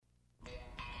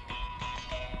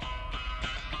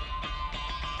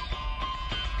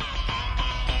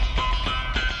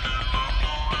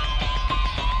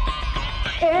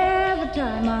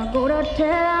time I go to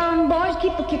town, boys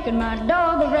keep a-kicking my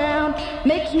dog around.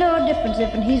 Makes no difference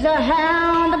if he's a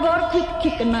hound, I'm gonna keep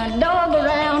kicking my dog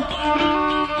around.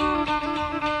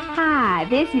 Hi,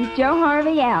 this is Joe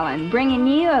Harvey Allen, bringing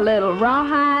you a little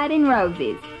Rawhide and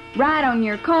Roses. Right on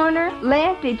your corner,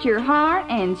 left at your heart,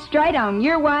 and straight on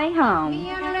your way home. Me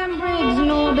and them Briggs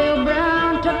and old Bill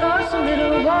Brown took us a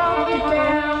little walk to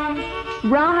town.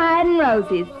 Rawhide and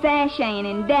Roses, sashaying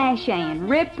and dashaying,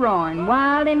 rip-roaring,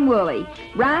 wild and woolly,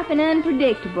 ripe and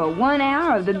unpredictable, 1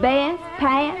 hour of the best,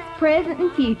 past, present,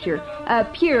 and future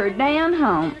of pure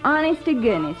down-home,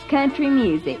 honest-to-goodness country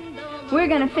music. We're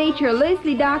going to feature a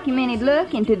loosely documented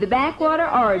look into the backwater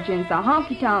origins, the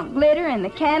honky-tonk glitter, and the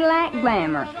Cadillac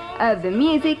glamour of the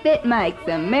music that makes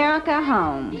America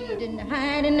home. In the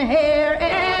hide in the hair,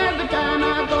 every time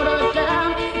I go to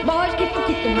town, boys keep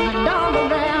kicking my dog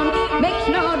around. Makes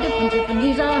no difference if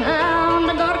he's a hound,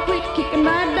 I gotta quit kicking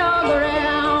my dog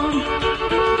around.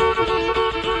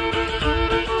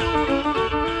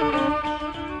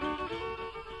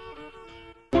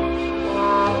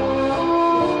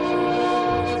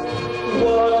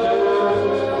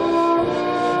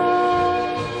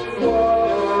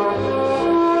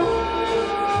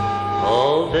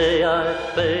 All day I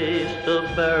faced a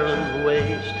barren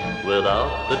waste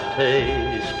without the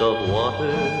taste of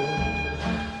water.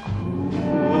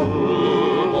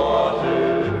 Cool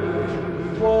water,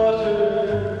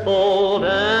 water. Old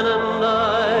Ann and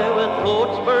I, with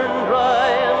throats burned dry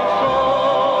and sore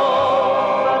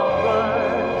that cry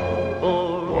for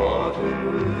water,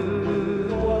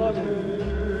 water.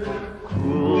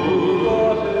 Cool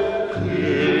water,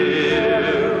 clear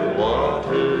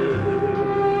water.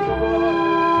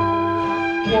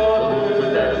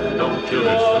 Then don't you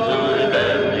listen to him,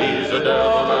 then he's a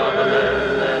devil, not a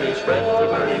man, and he spreads the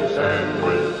burning sand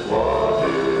with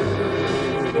water,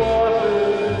 water.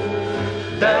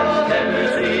 Then can you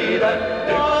see that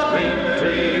big green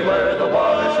tree where the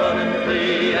water's running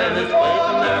free, and it's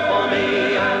waiting there for me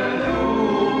and you?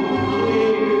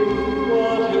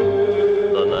 Water.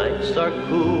 The nights are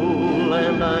cool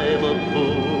and I'm a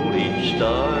fool, each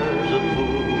star's a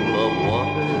pool of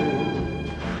water.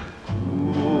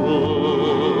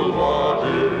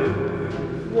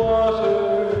 Water.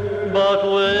 But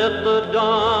with the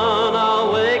dawn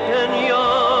I'll wake and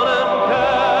yawn and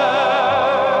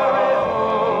carry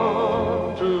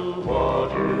on to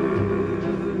water,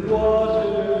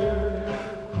 water,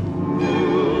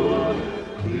 cool,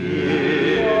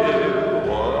 clear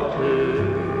water,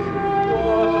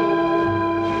 water.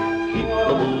 Keep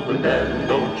the moving, Dan,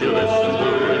 don't you listen to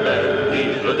him, Dan.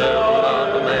 He's the devil, not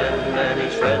the man, and he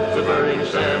spreads the burning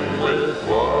sand with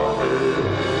water.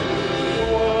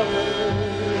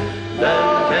 Then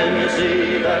can you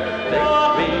see that big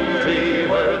green tree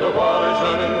where the water's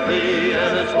running free,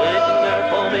 and it's waiting there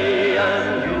for me and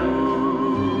you?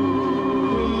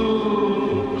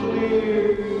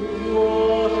 Clear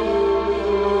water.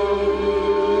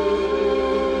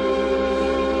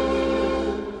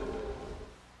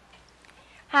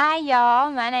 Hi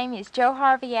y'all, my name is Joe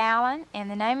Harvey Allen,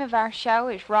 and the name of our show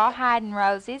is Rawhide and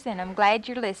Roses, and I'm glad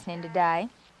you're listening today.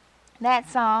 That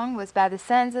song was by the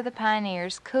Sons of the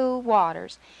Pioneers, Cool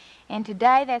Waters. And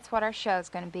today that's what our show is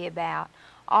going to be about,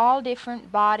 all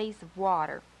different bodies of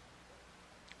water.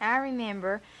 I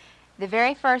remember the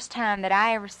very first time that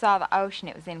I ever saw the ocean,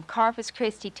 it was in Corpus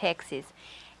Christi, Texas.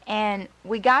 And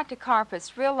we got to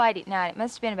Corpus real late at night. It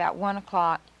must have been about 1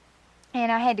 o'clock.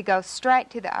 And I had to go straight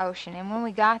to the ocean. And when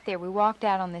we got there, we walked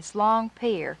out on this long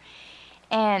pier.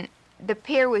 And the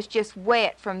pier was just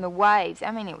wet from the waves.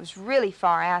 I mean, it was really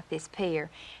far out, this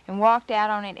pier. And walked out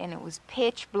on it, and it was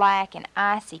pitch black and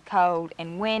icy cold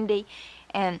and windy.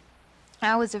 And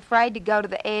I was afraid to go to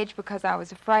the edge because I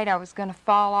was afraid I was going to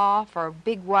fall off or a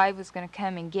big wave was going to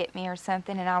come and get me or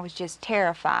something, and I was just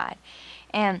terrified.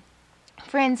 And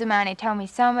friends of mine had told me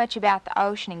so much about the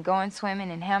ocean and going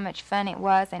swimming and how much fun it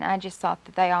was, and I just thought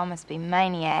that they all must be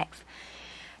maniacs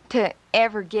to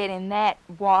ever get in that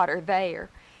water there.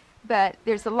 But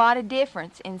there's a lot of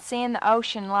difference in seeing the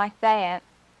ocean like that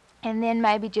and then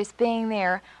maybe just being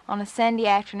there on a Sunday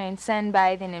afternoon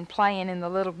sunbathing and playing in the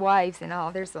little waves and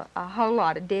all. There's a whole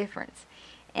lot of difference.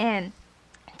 And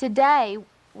today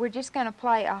we're just going to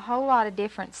play a whole lot of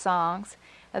different songs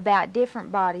about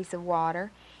different bodies of water.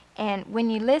 And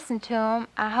when you listen to them,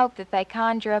 I hope that they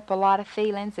conjure up a lot of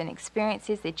feelings and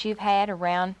experiences that you've had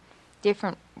around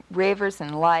different rivers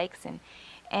and lakes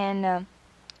and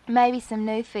maybe some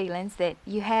new feelings that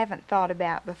you haven't thought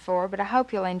about before, but I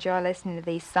hope you'll enjoy listening to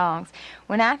these songs.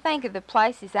 When I think of the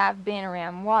places I've been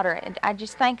around water, I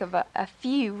just think of a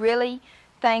few really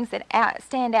things that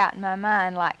stand out in my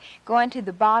mind, like going to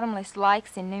the bottomless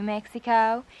lakes in New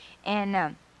Mexico,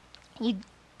 and you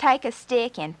take a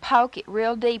stick and poke it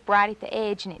real deep right at the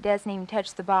edge, and it doesn't even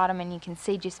touch the bottom, and you can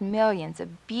see just millions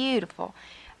of beautiful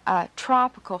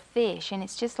tropical fish. And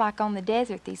it's just like on the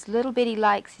desert, these little bitty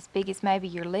lakes as big as maybe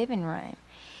your living room.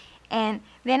 And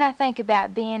then I think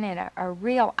about being in a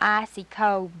real icy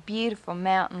cold, beautiful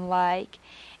mountain lake,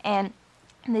 and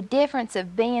the difference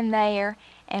of being there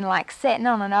and like sitting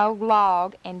on an old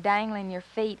log and dangling your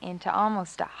feet into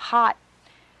almost a hot,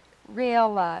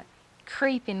 real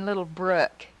creeping little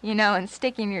brook, you know, and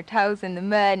sticking your toes in the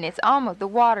mud, and the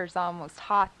water's almost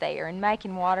hot there, and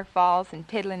making waterfalls and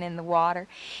piddling in the water.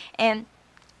 And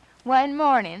one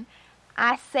morning,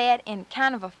 I sat in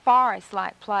kind of a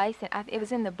forest-like place, and it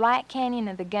was in the Black Canyon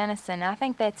of the Gunnison, I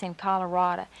think that's in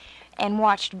Colorado, and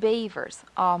watched beavers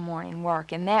all morning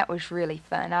work, and that was really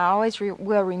fun. I always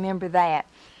will remember that.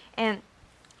 And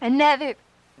another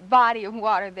body of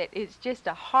water that is just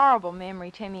a horrible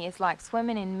memory to me is like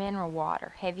swimming in mineral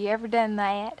water. Have you ever done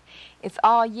that? It's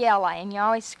all yellow, and you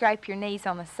always scrape your knees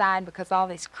on the side because all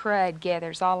this crud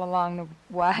gathers all along the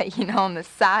way, you know, on the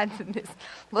sides of this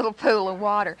little pool of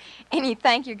water. And you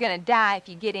think you're going to die if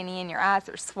you get any in your eyes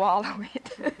or swallow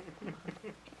it.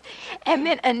 And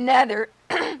then another,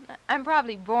 I'm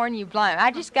probably boring you blind. I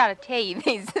just got to tell you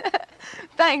these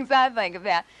things I think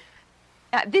about.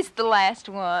 This is the last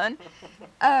one.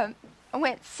 I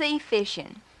went sea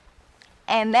fishing,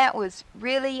 and that was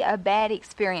really a bad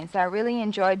experience. I really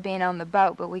enjoyed being on the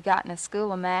boat, but we got in a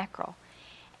school of mackerel,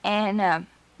 and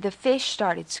the fish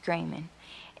started screaming.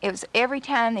 It was every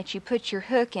time that you put your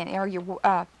hook in or your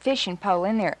fishing pole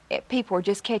in there, people were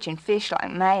just catching fish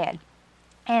like mad.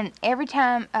 And every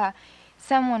time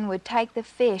someone would take the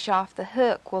fish off the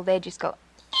hook, well, they'd just go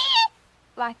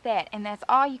like that, and that's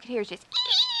all you could hear is just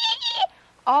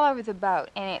all over the boat,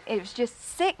 and it was just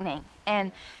sickening.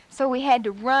 And so we had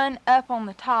to run up on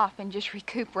the top and just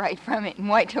recuperate from it and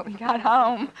wait till we got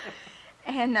home.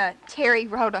 And Terry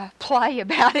wrote a play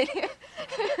about it.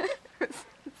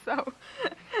 So,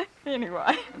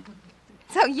 anyway.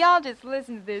 So y'all just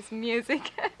listen to this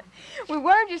music. We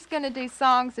were just going to do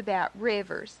songs about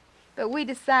rivers, but we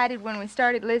decided when we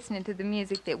started listening to the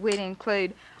music that we'd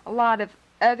include a lot of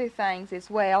other things as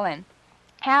well, and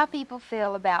how people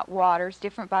feel about waters,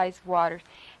 different bodies of water,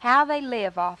 how they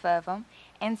live off of them,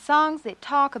 and songs that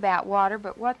talk about water,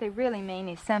 but what they really mean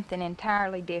is something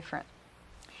entirely different.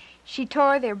 She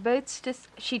tore their boats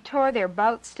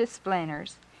to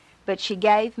splinters, but she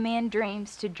gave men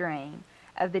dreams to dream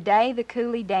of the day the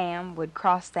Cooley Dam would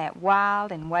cross that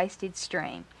wild and wasted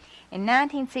stream. In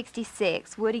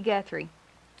 1966, Woody Guthrie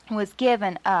was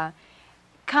given a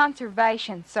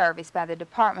conservation service by the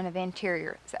Department of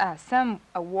Interior, some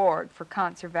award for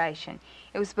conservation.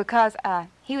 It was because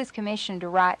he was commissioned to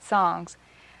write songs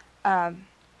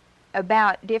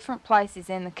about different places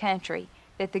in the country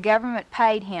that the government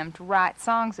paid him to write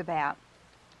songs about.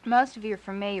 Most of you are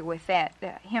familiar with that,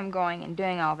 him going and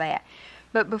doing all that.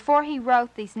 But before he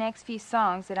wrote these next few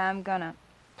songs that I'm going to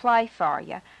play for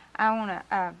you, I want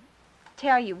to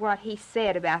tell you what he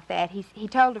said about that. He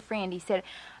told a friend, he said,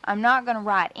 "I'm not going to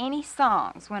write any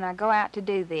songs when I go out to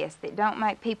do this that don't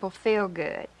make people feel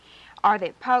good, or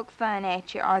that poke fun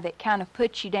at you, or that kind of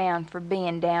put you down for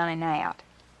being down and out."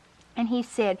 And he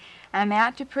said, "I'm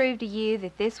out to prove to you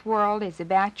that this world is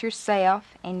about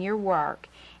yourself and your work,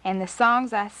 and the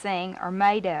songs I sing are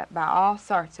made up by all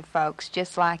sorts of folks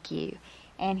just like you."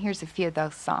 And here's a few of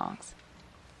those songs.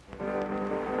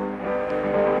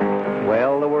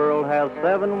 Well, the world has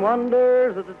 7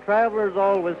 wonders that the travelers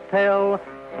always tell.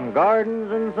 Some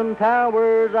gardens and some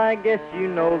towers, I guess you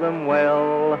know them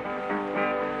well.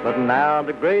 But now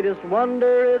the greatest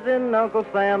wonder is in Uncle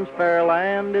Sam's fair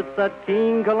land. It's that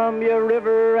keen Columbia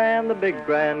River and the big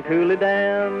Grand Coulee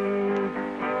Dam.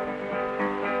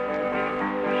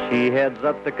 She heads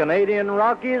up the Canadian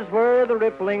Rockies where the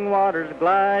rippling waters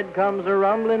glide, comes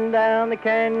a-rumbling down the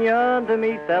canyon to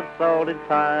meet that salted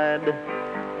tide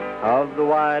of the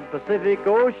wide Pacific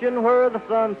Ocean where the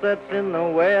sun sets in the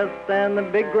west, and the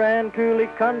big Grand Coulee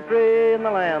country in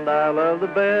the land I love the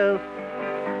best.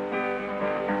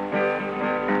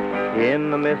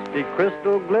 In the misty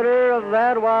crystal glitter of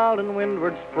that wild and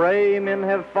windward spray, men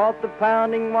have fought the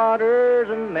pounding waters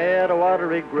and met a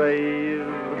watery grave.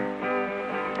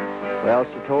 Well,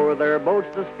 she tore their boats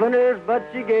to splinters, but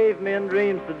she gave men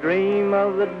dreams to dream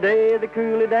of the day the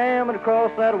Cooley Dam would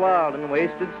cross that wild and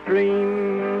wasted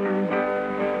stream.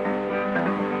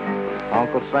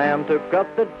 Uncle Sam took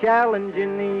up the challenge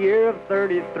in the year of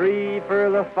 33 for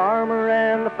the farmer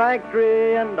and the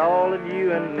factory and all of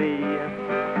you and me.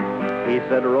 He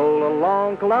said, roll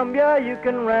along Columbia, you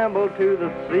can ramble to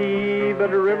the sea,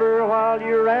 but a river, while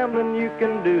you're rambling, you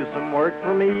can do some work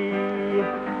for me.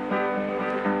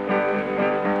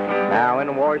 Now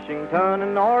in Washington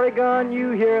and Oregon,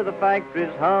 you hear the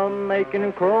factories hum,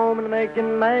 making chrome and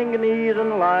making manganese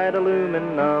and light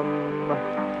aluminum.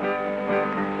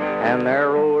 And their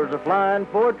rowers are flying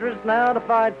fortress now to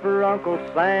fight for Uncle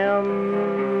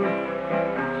Sam.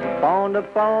 Spawned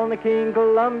upon the King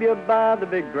Columbia by the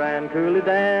big Grand Coulee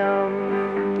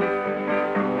Dam.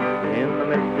 In the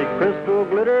misty crystal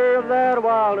glitter of that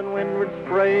wild and windward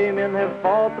spray, men have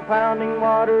fought the pounding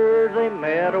waters, they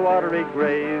met a watery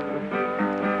grave.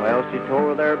 Well, she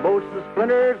tore their boats to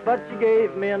splinters, but she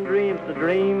gave men dreams to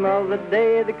dream of the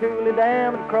day the Coulee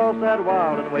Dam would cross that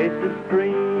wild and wasted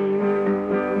stream.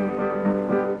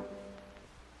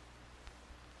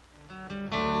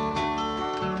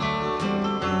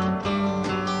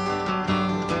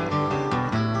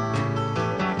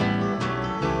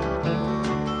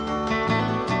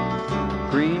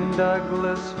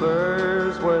 Douglas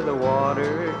firs where the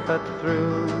water cut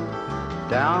through.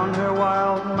 Down her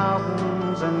wild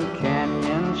mountains and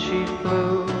canyons she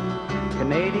flew.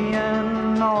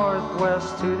 Canadian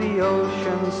Northwest to the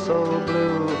ocean so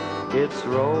blue. It's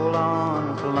roll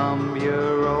on, Columbia,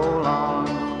 roll on.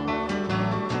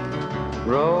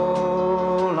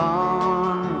 Roll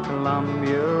on,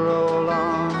 Columbia, roll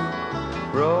on.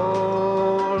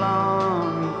 Roll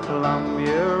on,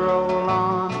 Columbia, roll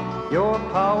on. Your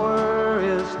power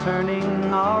is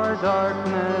turning our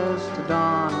darkness to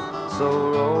dawn.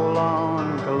 So roll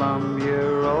on, Columbia,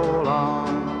 roll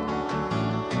on.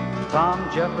 Tom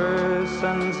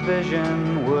Jefferson's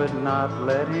vision would not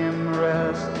let him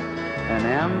rest. An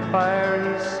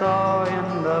empire he saw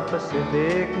in the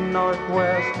Pacific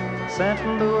Northwest.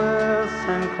 St. Louis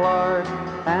and Clark,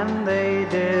 and they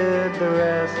did the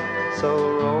rest.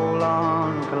 So roll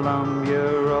on,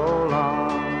 Columbia, roll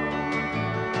on.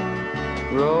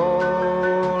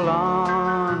 Roll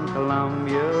on,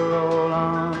 Columbia, roll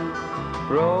on.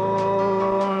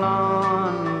 Roll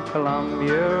on,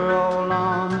 Columbia, roll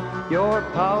on. Your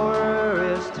power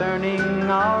is turning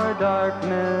our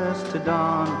darkness to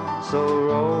dawn. So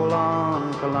roll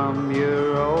on,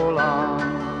 Columbia, roll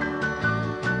on.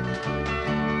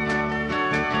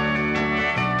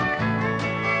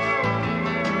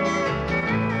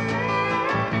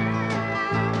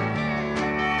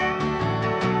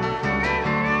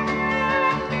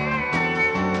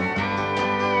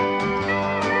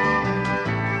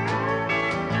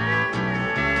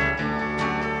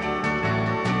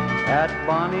 At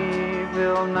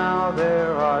Bonneville now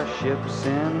there are ships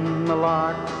in the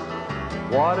locks.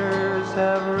 Waters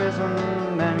have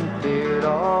risen and cleared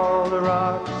all the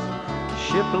rocks.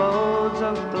 Shiploads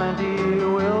of plenty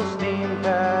will steam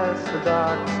past the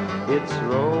docks. It's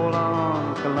roll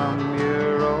on,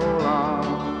 Columbia, roll on.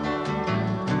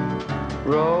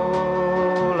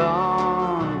 Roll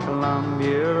on,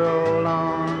 Columbia, roll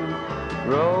on.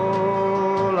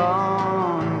 Roll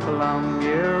on,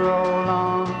 Columbia, roll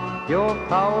on. Your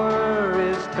power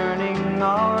is turning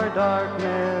our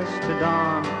darkness to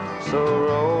dawn. So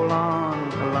roll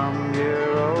on, Columbia,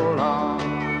 roll on.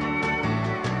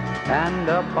 And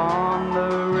up on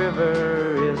the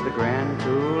river is the Grand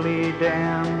Coulee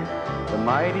Dam, the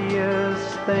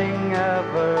mightiest thing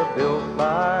ever built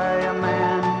by a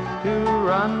man to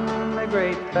run the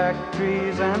great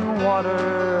factories and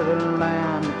water the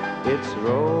land. It's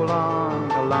roll on,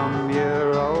 Columbia,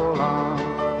 roll on.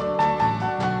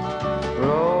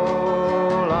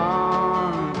 Roll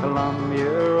on,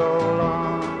 Columbia, roll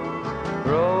on.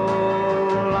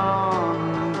 Roll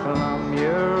on,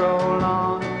 Columbia, roll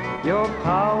on. Your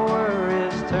power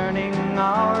is turning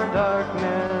our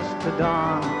darkness to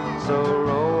dawn. So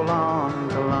roll on,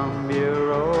 Columbia,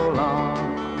 roll on.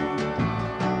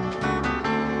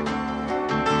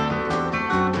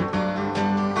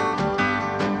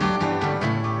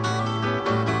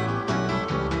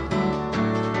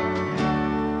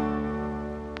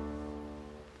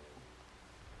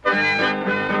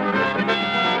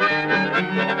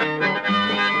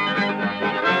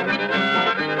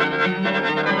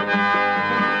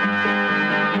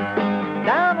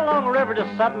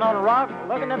 Just sitting on a rock,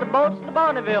 looking at the boats in the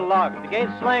Bonneville lock. The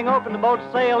gates swing open, the boats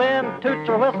sail in, toots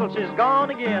her whistle, she's gone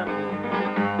again.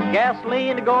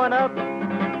 Gasoline going up,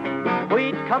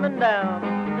 wheat coming down.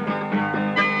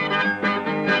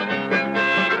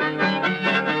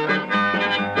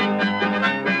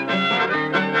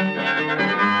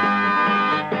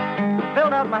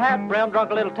 Filled up my hat brim,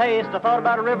 drunk a little taste. I thought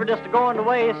about a river just going to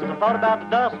waste. I thought about the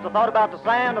dust, I thought about the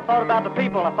sand, I thought about the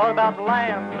people, I thought about the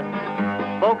land.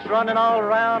 Folks running all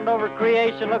around over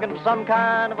creation looking for some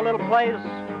kind of a little place.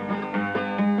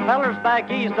 Fellers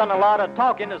back east done a lot of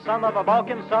talking, as some of a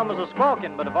balking, some is a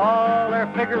squawking. But of all their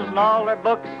figures and all their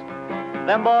books,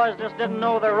 them boys just didn't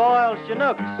know their royal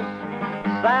Chinooks.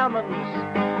 Salmons,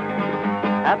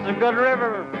 that's a good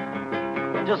river.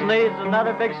 It just needs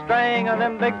another big string of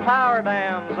them big power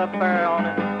dams up there on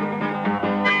it.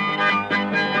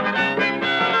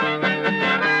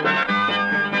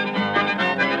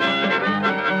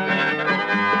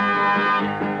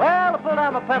 Well, I pulled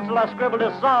out my pencil, I scribbled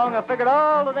this song. I figured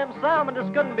all of them salmon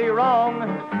just couldn't be wrong.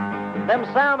 Them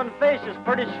salmon fish is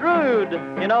pretty shrewd.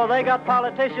 You know, they got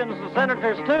politicians and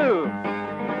senators too.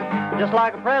 Just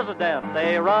like a president,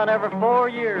 they run every 4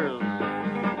 years.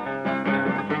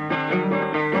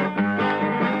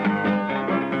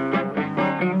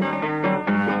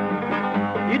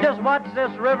 You just watch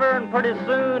this river and pretty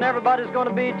soon everybody's going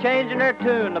to be changing their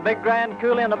tune. The big Grand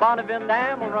Coulee and the Bonneville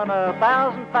Dam will run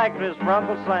 1,000 factories for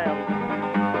Uncle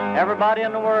Sam. Everybody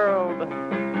in the world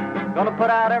going to put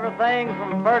out everything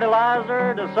from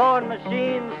fertilizer to sewing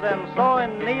machines and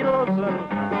sewing needles and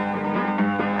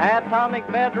atomic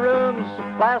bedrooms,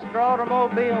 plaster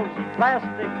automobiles,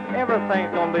 plastic,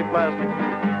 everything's going to be plastic.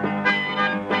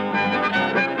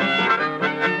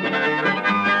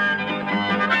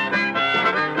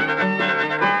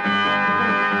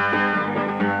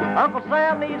 Uncle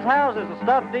Sam needs houses and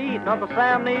stuff to eat, and Uncle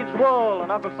Sam needs wool,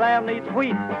 and Uncle Sam needs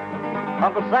wheat.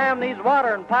 Uncle Sam needs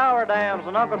water and power dams,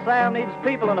 and Uncle Sam needs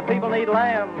people, and the people need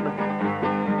land.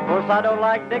 Of course, I don't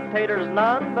like dictators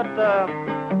none, but the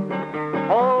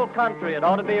whole country, it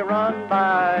ought to be run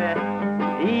by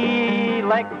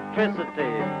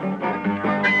electricity.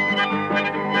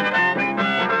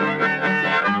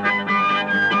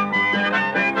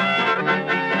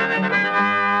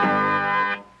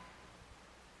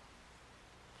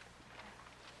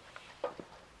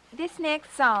 This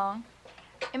next song,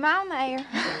 am I on the air?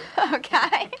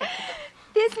 Okay.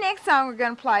 This next song we're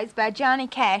going to play is by Johnny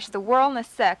Cash, The World in a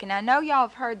Suck. And I know y'all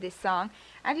have heard this song.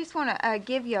 I just want to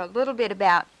give you a little bit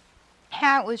about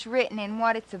how it was written and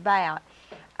what it's about.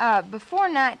 Before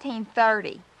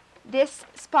 1930, this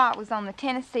spot was on the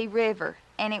Tennessee River,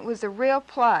 and it was a real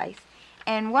place.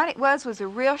 And what it was a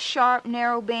real sharp,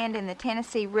 narrow bend in the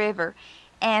Tennessee River,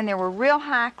 and there were real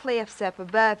high cliffs up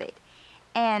above it.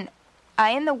 And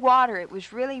in the water, it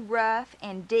was really rough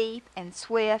and deep and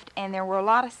swift, and there were a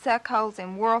lot of suck holes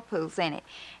and whirlpools in it.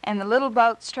 And the little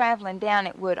boats traveling down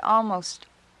it would almost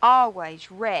always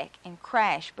wreck and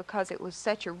crash because it was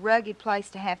such a rugged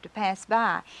place to have to pass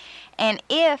by. And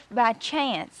if, by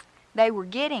chance, they were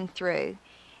getting through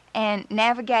and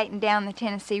navigating down the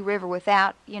Tennessee River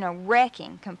without,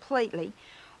 wrecking completely,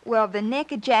 well, the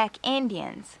Nickajack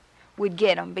Indians would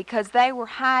get them because they were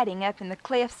hiding up in the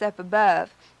cliffs up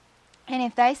above. And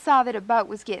if they saw that a boat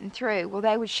was getting through, well,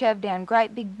 they would shove down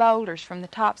great big boulders from the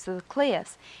tops of the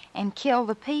cliffs and kill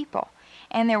the people.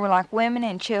 And there were like women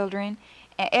and children,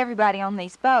 everybody on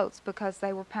these boats because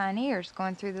they were pioneers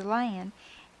going through the land.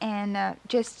 And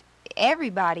just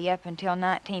everybody up until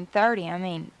 1930, I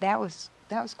mean, that was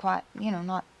quite,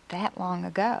 not that long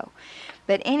ago.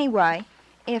 But anyway,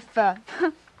 if,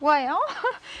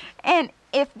 and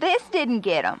if this didn't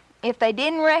get them, if they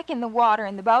didn't wreck in the water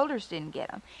and the boulders didn't get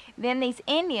them, then these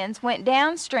Indians went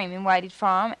downstream and waited for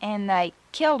them, and they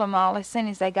killed them all as soon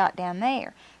as they got down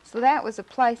there. So that was a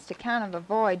place to kind of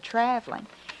avoid traveling.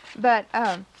 But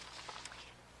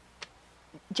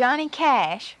Johnny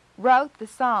Cash wrote the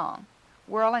song,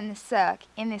 Whirl in the Suck,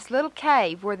 in this little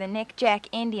cave where the Nickajack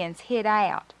Indians hid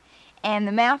out. And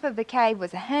the mouth of the cave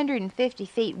was 150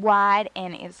 feet wide,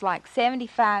 and it was like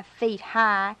 75 feet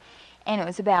high. And it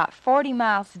was about 40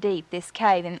 miles deep, this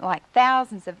cave, and like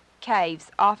thousands of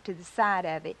caves off to the side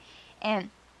of it.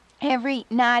 And every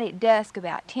night at dusk,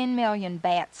 about 10 million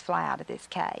bats fly out of this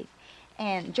cave.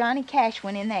 And Johnny Cash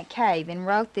went in that cave and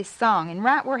wrote this song. And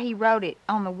right where he wrote it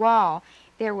on the wall,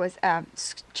 there was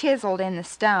chiseled in the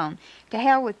stone, "To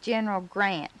hell with General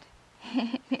Grant."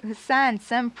 It was signed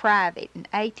Some Private in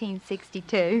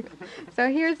 1862. So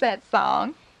here's that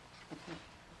song.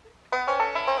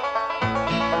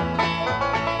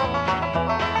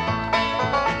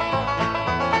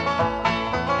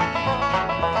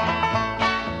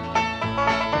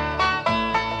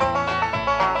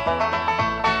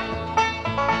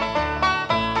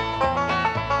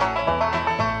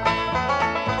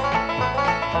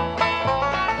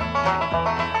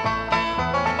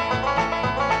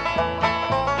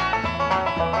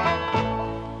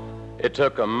 It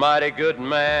took a mighty good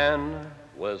man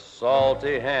with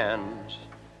salty hands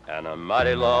and a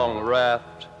mighty long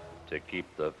raft to keep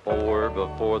the fore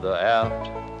before the aft.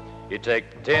 You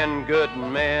take 10 good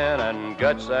men and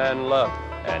guts and luck,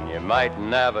 and you might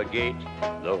navigate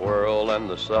the whirl and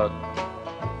the suck.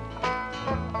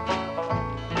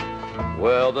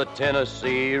 Well, the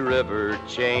Tennessee River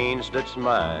changed its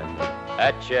mind.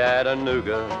 At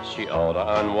Chattanooga, she ought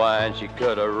to unwind. She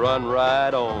could have run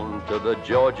right on to the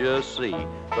Georgia Sea,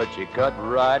 but she cut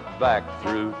right back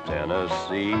through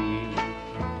Tennessee.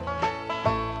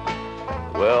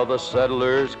 Well, the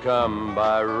settlers come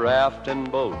by raft and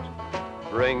boat,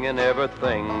 bringing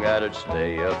everything that'd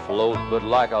stay afloat. But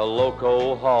like a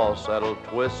loco horse that'll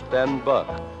twist and buck,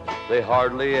 they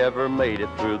hardly ever made it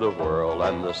through the whirl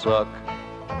and the suck.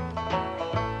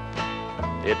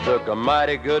 It took a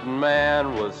mighty good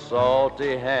man with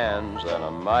salty hands and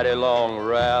a mighty long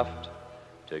raft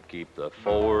to keep the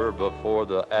fore before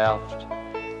the aft.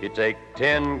 You take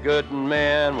 10 good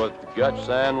men with guts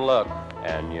and luck,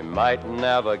 and you might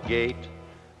navigate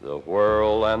the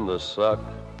whirl and the suck.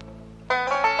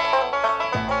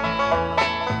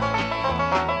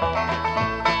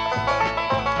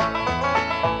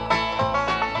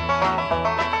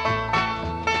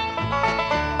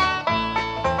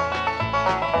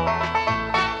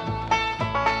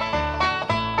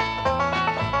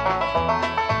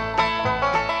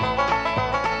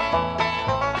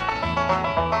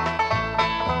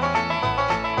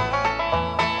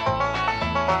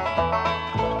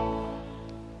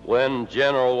 When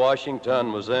General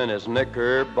Washington was in his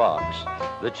knicker box,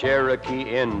 the Cherokee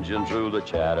Indians ruled the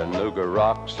Chattanooga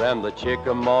rocks, and the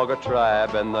Chickamauga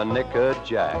tribe and the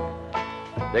Nickajack,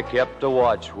 they kept a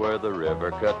watch where the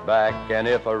river cut back. And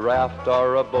if a raft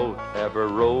or a boat ever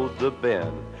rode the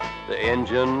bend, the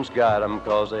Indians got 'em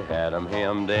 'cause they had 'em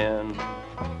hemmed in.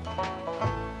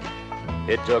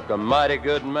 It took a mighty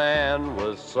good man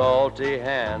with salty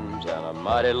hands and a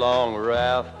mighty long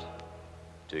raft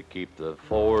to keep the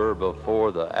fore before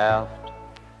the aft.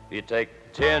 You take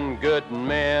 10 good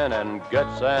men and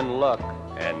guts and luck,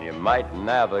 and you might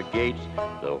navigate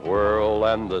the whirl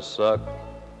and the suck.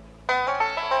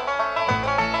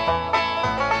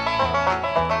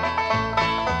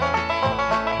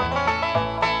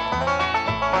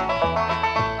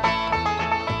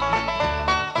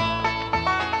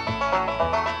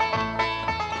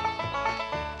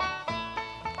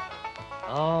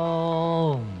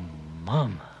 Oh,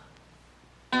 Mama.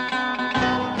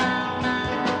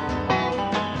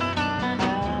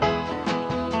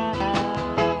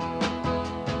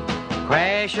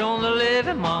 Crash on the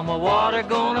levee, Mama, water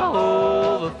gonna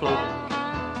overflow.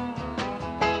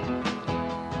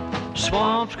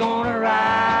 Swamp's gonna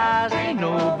rise, ain't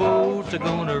no boats are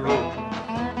gonna row.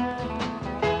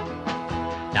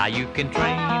 Now you can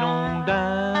train on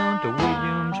down to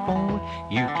Williams Point.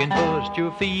 You can bust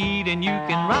your feet and you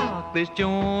can rock this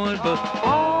joint. But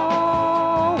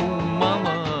oh,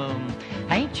 Mama,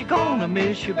 ain't you gonna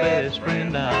miss your best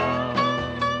friend now?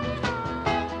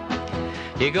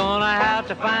 You're gonna have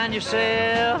to find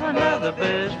yourself another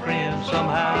best friend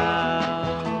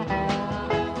somehow.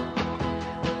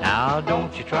 Now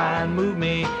don't you try and move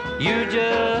me, you're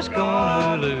just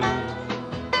gonna lose.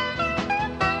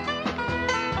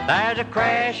 There's a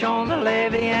crash on the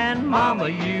levee and Mama,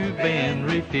 you've been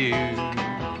refused.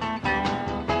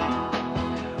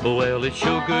 Well, it's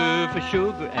sugar for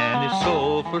sugar and it's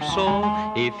soul for soul.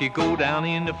 If you go down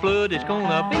in the flood, it's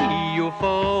gonna be your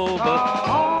fault. But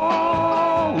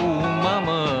oh,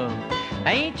 Mama,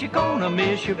 ain't you gonna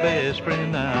miss your best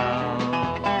friend now?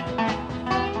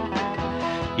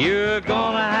 You're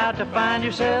gonna have to find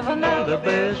yourself another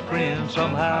best friend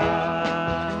somehow.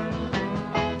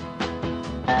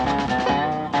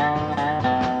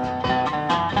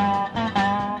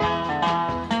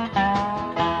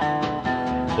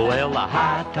 Well, the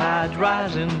high tide's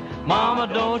rising, Mama,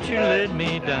 don't you let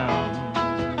me down.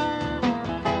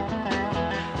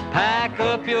 Pack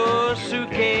up your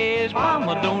suitcase,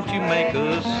 Mama, don't you make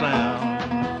a sound.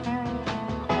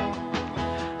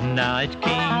 Now it's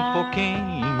king for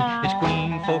king, it's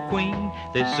queen for queen.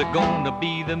 This is gonna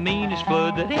be the meanest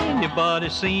flood that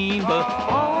anybody's seen. But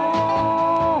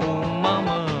oh,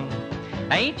 Mama,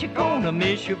 ain't you gonna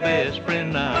miss your best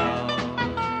friend now?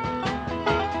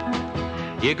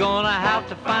 You're gonna have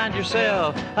to find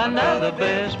yourself another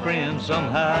best friend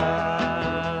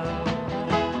somehow.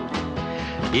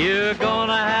 You're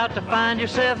gonna have to find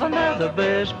yourself another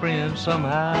best friend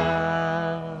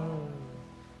somehow.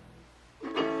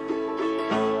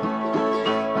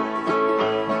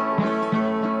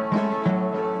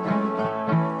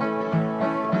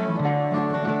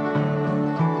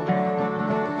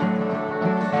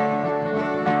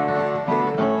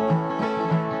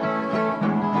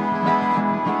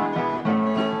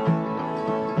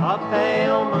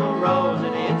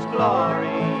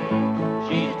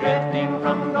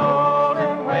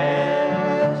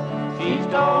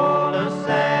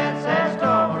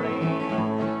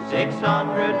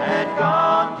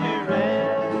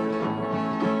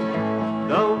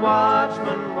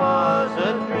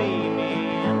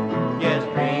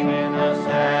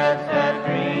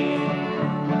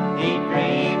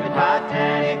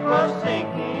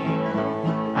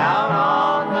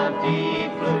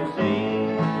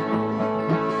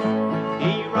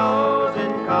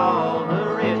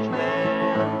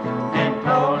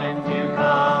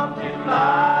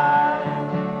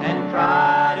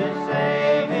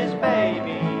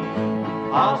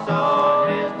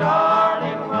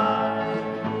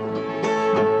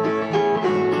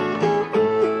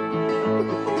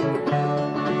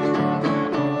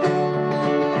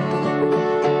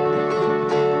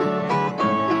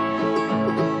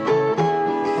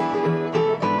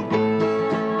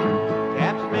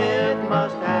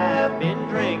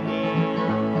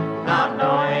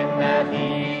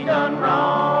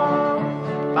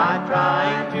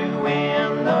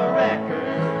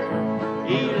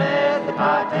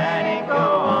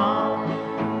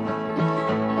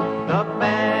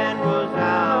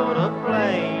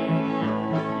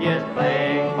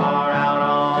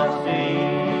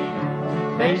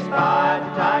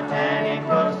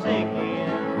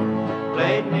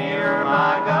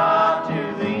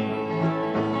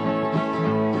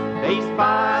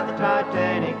 spied the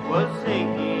Titanic was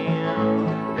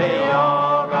sinking, they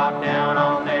all dropped down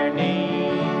on their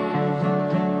knees,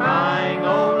 crying,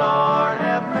 "Oh Lord,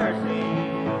 have mercy,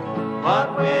 what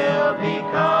will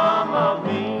become of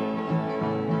me?"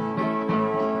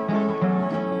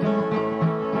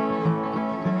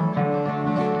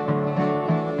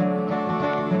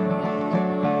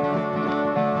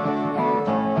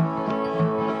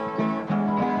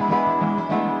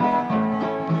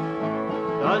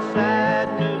 The sad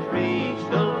news reached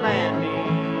the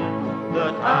landing, the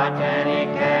Titanic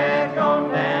had gone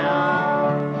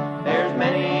down. There's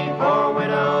many poor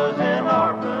widows and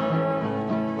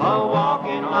orphans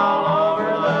walking all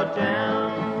over the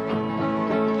town.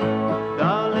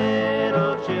 The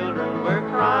little children were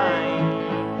crying,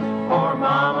 poor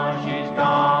mama, she's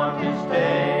gone to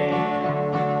stay.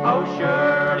 Oh,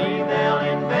 surely they'll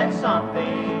invent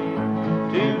something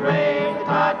to raise the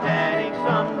Titanic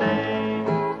someday.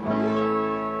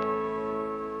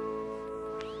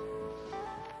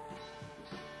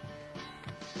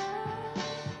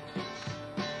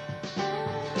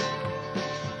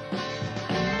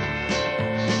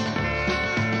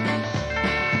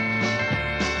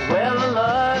 Well, the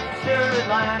luxury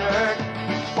liner,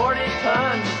 40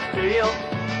 tons of steel.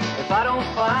 If I don't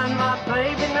find my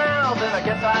baby now, then I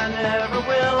guess I never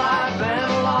will. I've been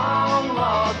a long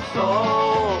lost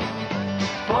soul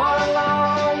for a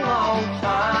long, long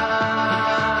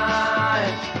time.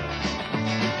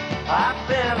 I've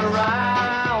been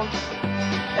around.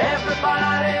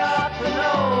 Everybody ought to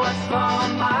know what's on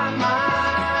my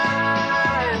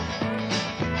mind.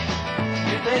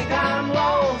 You think I'm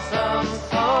lonesome?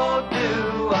 So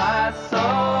do I, so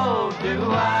do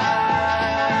I.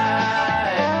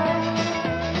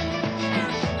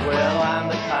 Well, I'm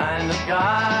the kind of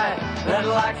guy that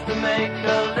likes to make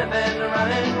a living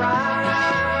running round.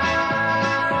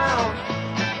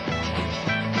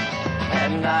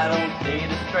 And I don't need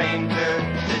a stranger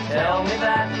to tell me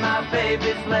that my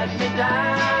baby's let me down.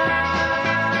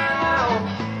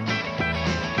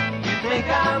 You think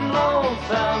I'm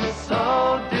lonesome? So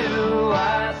do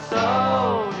I, so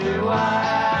do I.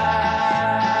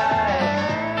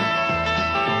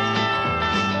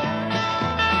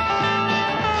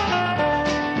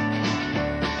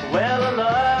 Well, a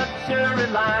luxury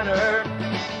liner,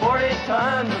 40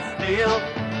 tons of steel.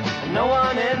 No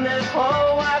one in this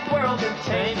whole wide world can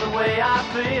change the way I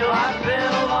feel. I've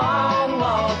been a long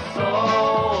lost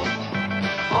soul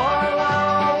for a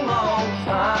long, long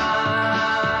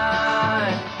time.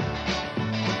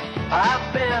 I've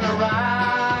been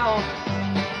around.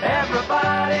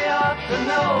 Everybody ought to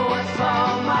know what's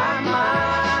on my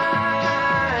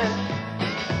mind.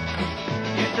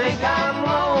 You think I'm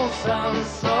lonesome?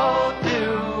 So do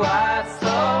I,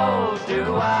 so do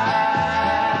I.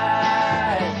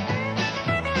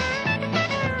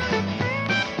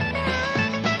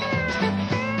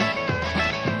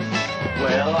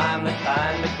 Well, I'm the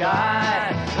kind of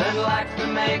guy that likes to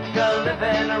make a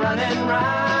living running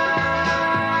round.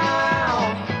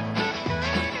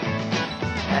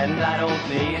 And I don't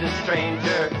need a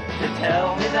stranger to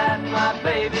tell me that my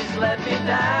baby's let me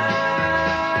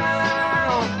down.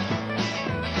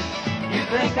 You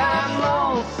think I'm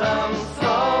lonesome?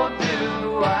 So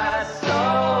do I, so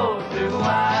do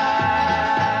I.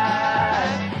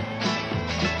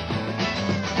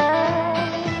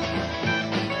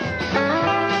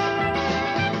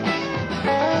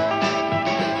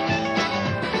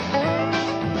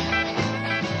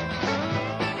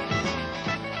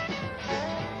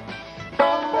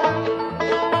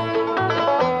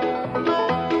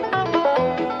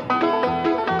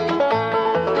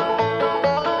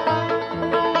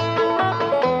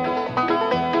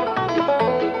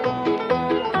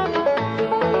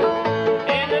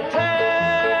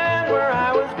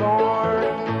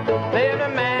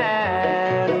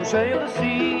 Sailed the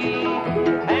sea,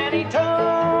 and he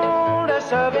told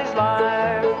us of his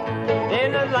life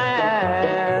in the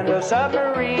land of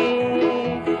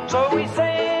submarine. So we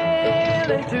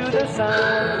sailed into the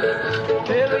sun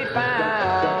till we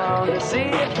found the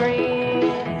sea of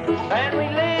green, and we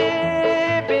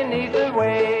lived beneath the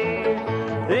waves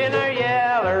in our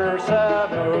yeller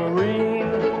submarine.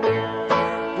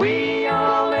 We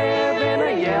all live in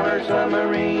a yeller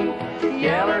submarine,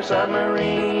 yeller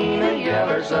submarine, a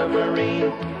yeller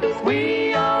submarine.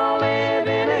 We all live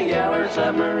in a yeller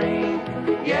submarine,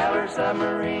 yeller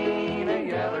submarine, a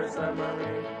yeller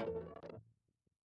submarine.